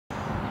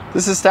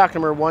This is stock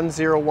number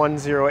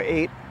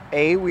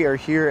 10108A. We are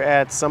here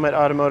at Summit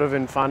Automotive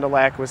in Fond du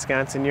Lac,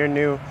 Wisconsin, your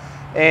new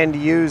and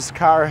used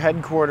car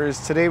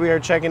headquarters. Today we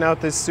are checking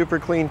out this super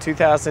clean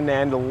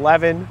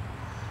 2011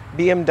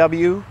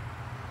 Bmw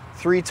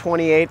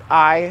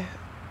 328i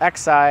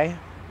Xi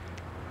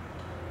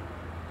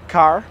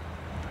car.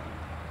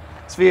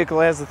 This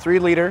vehicle has a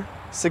 3-liter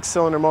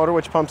 6-cylinder motor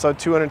which pumps out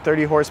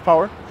 230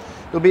 horsepower.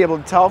 You'll be able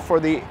to tell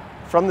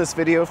from this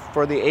video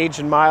for the age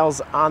and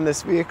miles on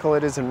this vehicle,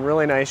 it is in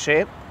really nice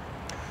shape.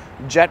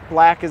 Jet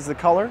black is the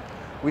color.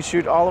 We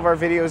shoot all of our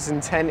videos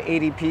in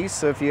 1080p,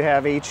 so if you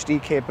have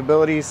HD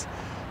capabilities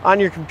on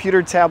your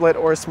computer, tablet,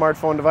 or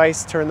smartphone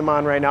device, turn them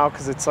on right now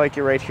because it's like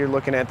you're right here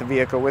looking at the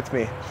vehicle with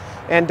me.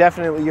 And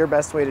definitely your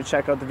best way to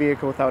check out the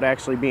vehicle without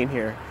actually being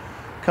here.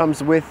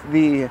 Comes with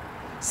the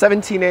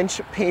 17-inch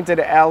painted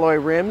alloy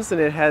rims,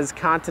 and it has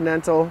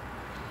Continental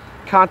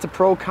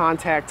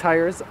Contiprocontact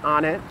tires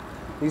on it.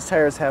 These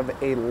tires have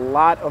a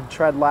lot of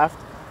tread left.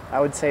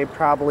 I would say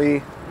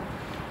probably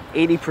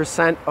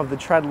 80% of the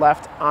tread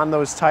left on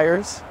those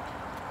tires.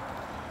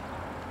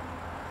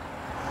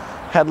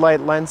 Headlight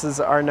lenses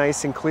are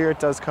nice and clear.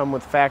 It does come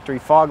with factory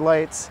fog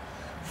lights.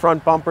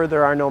 Front bumper,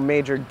 there are no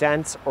major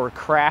dents or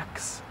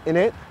cracks in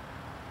it.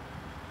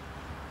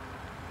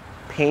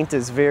 Paint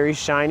is very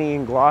shiny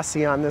and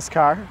glossy on this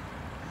car.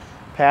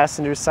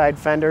 Passenger side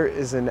fender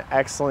is in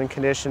excellent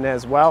condition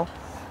as well.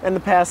 And the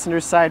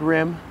passenger side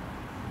rim,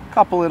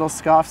 couple little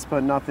scuffs,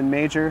 but nothing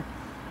major,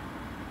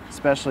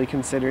 especially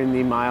considering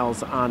the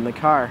miles on the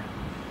car.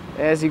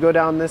 As you go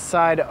down this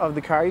side of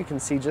the car, you can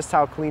see just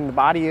how clean the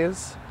body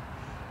is,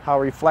 how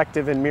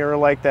reflective and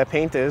mirror-like that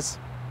paint is.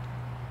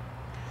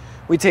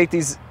 We take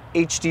these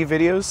HD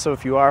videos, so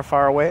if you are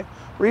far away,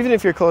 or even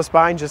if you're close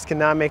by and just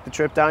cannot make the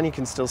trip down, you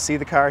can still see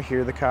the car,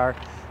 hear the car,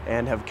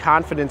 and have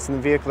confidence in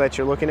the vehicle that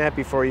you're looking at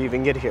before you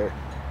even get here.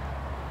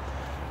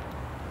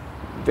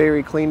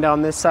 Very clean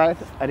down this side.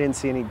 I didn't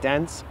see any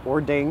dents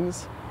or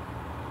dings.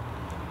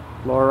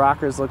 Lower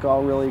rockers look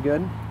all really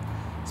good.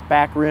 This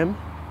back rim,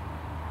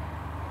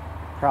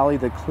 probably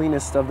the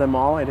cleanest of them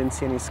all. I didn't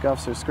see any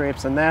scuffs or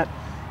scrapes in that.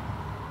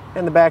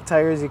 And the back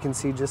tires, you can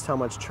see just how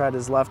much tread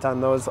is left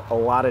on those. A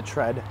lot of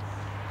tread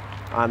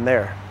on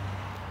there.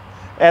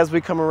 As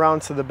we come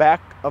around to the back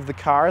of the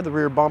car, the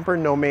rear bumper,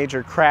 no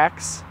major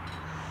cracks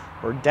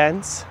or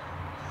dents.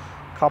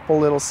 Couple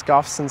little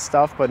scuffs and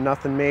stuff, but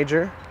nothing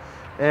major.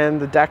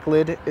 And the deck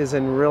lid is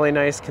in really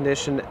nice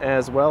condition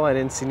as well. I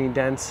didn't see any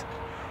dents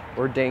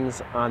or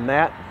dings on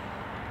that.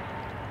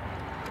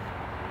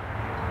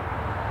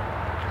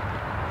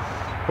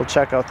 We'll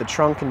check out the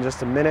trunk in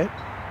just a minute.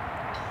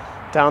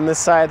 Down this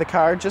side of the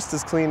car, just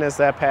as clean as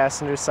that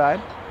passenger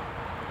side.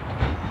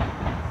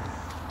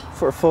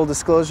 For full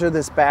disclosure,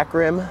 this back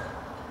rim,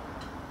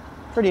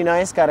 pretty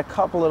nice. Got a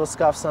couple little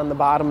scuffs on the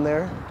bottom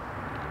there.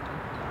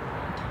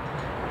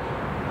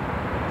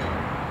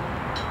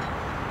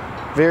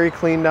 Very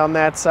clean down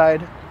that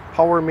side.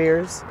 Power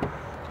mirrors.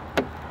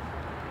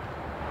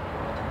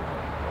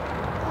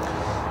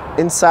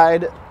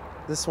 Inside,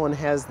 this one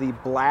has the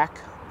black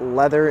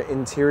leather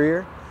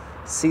interior.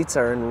 Seats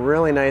are in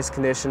really nice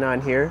condition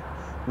on here.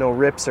 No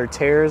rips or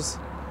tears.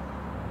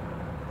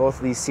 Both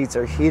of these seats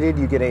are heated.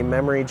 You get a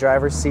memory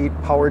driver's seat,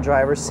 power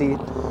driver's seat.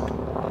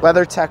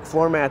 Weathertech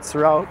floor mats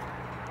throughout.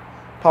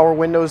 Power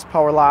windows,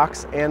 power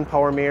locks, and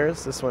power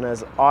mirrors. This one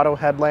has auto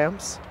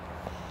headlamps.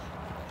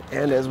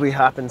 And as we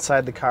hop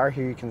inside the car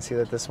here, you can see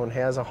that this one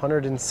has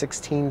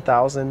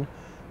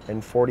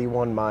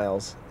 116,041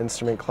 miles.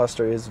 Instrument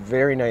cluster is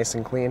very nice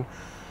and clean.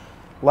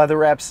 Leather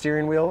wrapped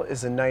steering wheel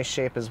is in nice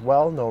shape as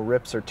well. No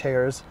rips or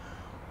tears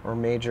or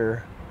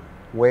major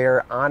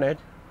wear on it.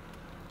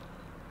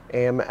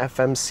 AM,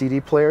 FM, CD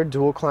player,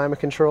 dual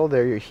climate control.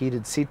 There are your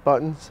heated seat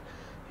buttons,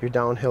 your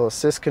downhill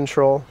assist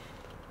control,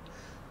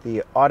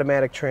 the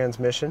automatic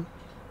transmission.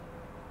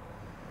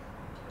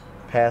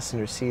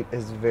 Passenger seat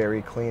is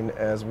very clean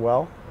as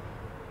well.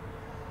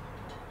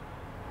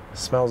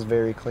 Smells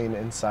very clean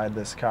inside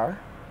this car.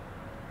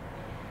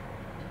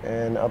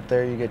 And up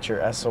there you get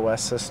your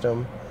SOS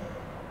system,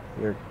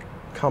 your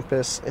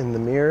compass in the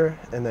mirror,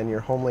 and then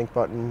your Homelink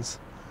buttons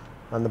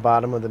on the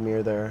bottom of the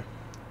mirror there.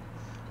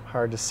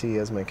 Hard to see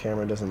as my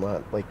camera doesn't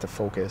like to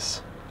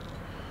focus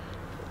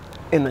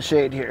in the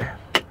shade here.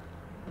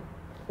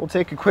 We'll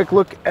take a quick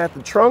look at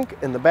the trunk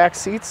and the back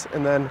seats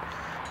and then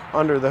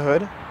under the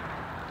hood.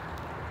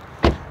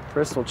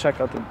 First, we'll check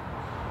out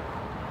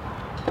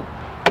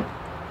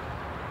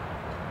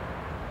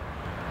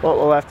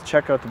we'll have to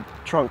check out the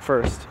trunk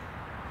first.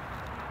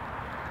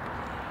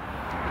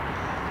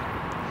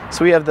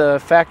 So we have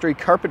the factory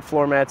carpet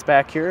floor mats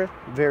back here,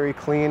 very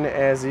clean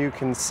as you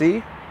can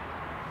see.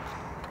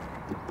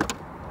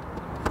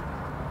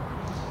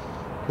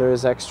 There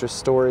is extra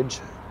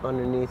storage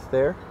underneath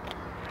there.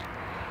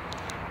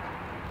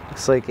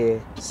 Looks like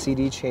a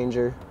CD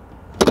changer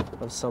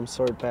of some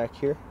sort back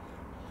here.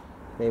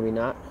 Maybe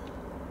not.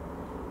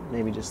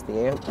 Maybe just the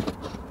amp.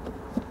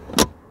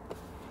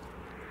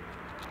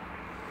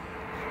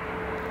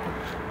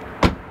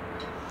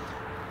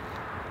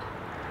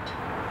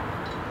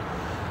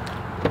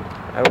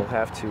 I will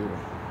have to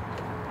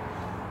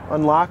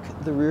unlock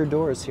the rear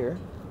doors here,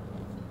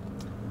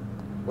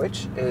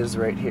 which is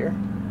right here,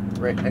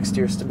 right next to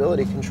your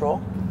stability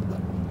control.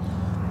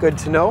 Good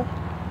to know.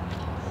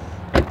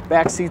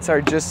 Back seats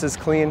are just as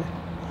clean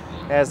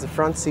as the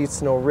front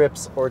seats, no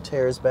rips or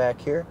tears back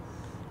here.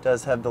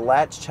 Does have the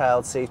Latch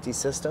child safety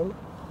system.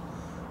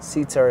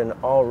 Seats are in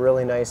all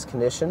really nice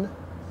condition.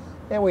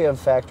 And we have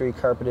factory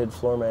carpeted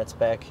floor mats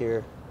back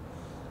here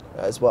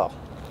as well.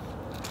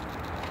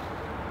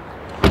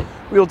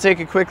 We will take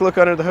a quick look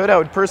under the hood. I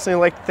would personally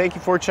like to thank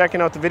you for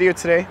checking out the video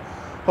today.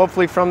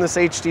 Hopefully from this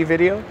HD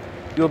video,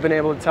 you'll have been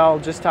able to tell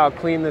just how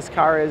clean this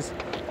car is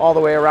all the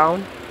way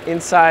around,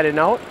 inside and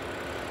out.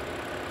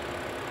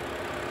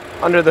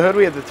 Under the hood,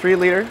 we have the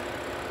 3-liter,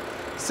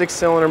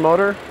 6-cylinder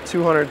motor,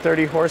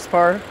 230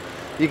 horsepower.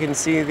 You can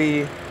see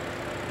the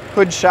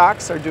hood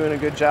shocks are doing a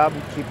good job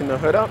of keeping the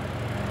hood up.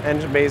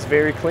 Engine bay is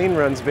very clean,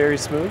 runs very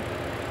smooth.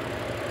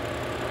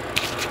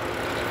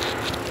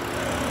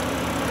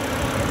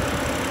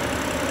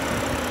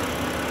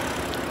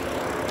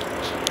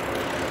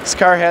 This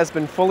car has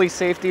been fully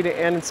safetied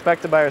and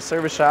inspected by our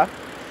service shop.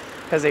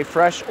 Has a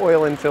fresh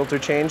oil and filter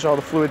change. All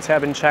the fluids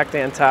have been checked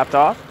and topped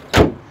off.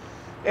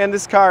 And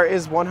this car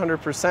is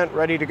 100%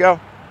 ready to go.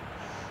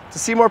 To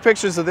see more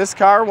pictures of this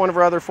car, one of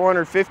our other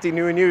 450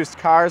 new and used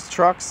cars,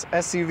 trucks,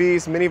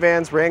 SUVs,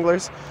 minivans,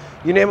 Wranglers,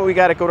 you name it, we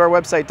got it. Go to our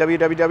website,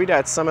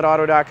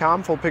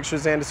 www.summitauto.com. Full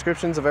pictures and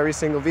descriptions of every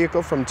single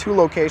vehicle from 2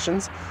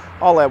 locations,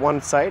 all at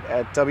one site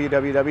at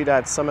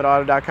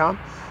www.summitauto.com.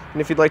 And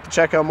if you'd like to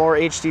check out more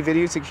HD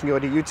videos, you can go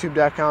to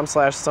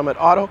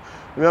youtube.com/summitauto.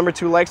 Remember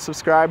to like,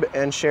 subscribe,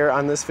 and share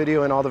on this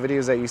video and all the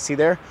videos that you see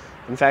there.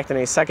 In fact, in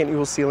a second, you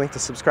will see a link to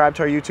subscribe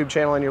to our YouTube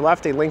channel on your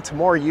left, a link to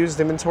more used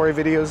inventory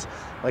videos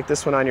like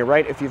this one on your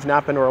right. If you've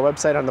not been to our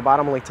website, on the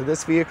bottom, a link to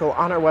this vehicle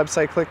on our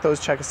website. Click those,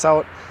 check us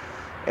out.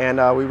 And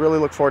we really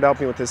look forward to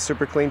helping you with this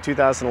super clean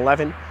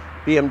 2011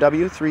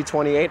 BMW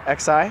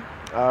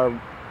 328i.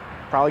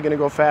 Probably going to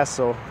go fast,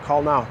 so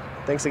call now.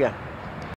 Thanks again.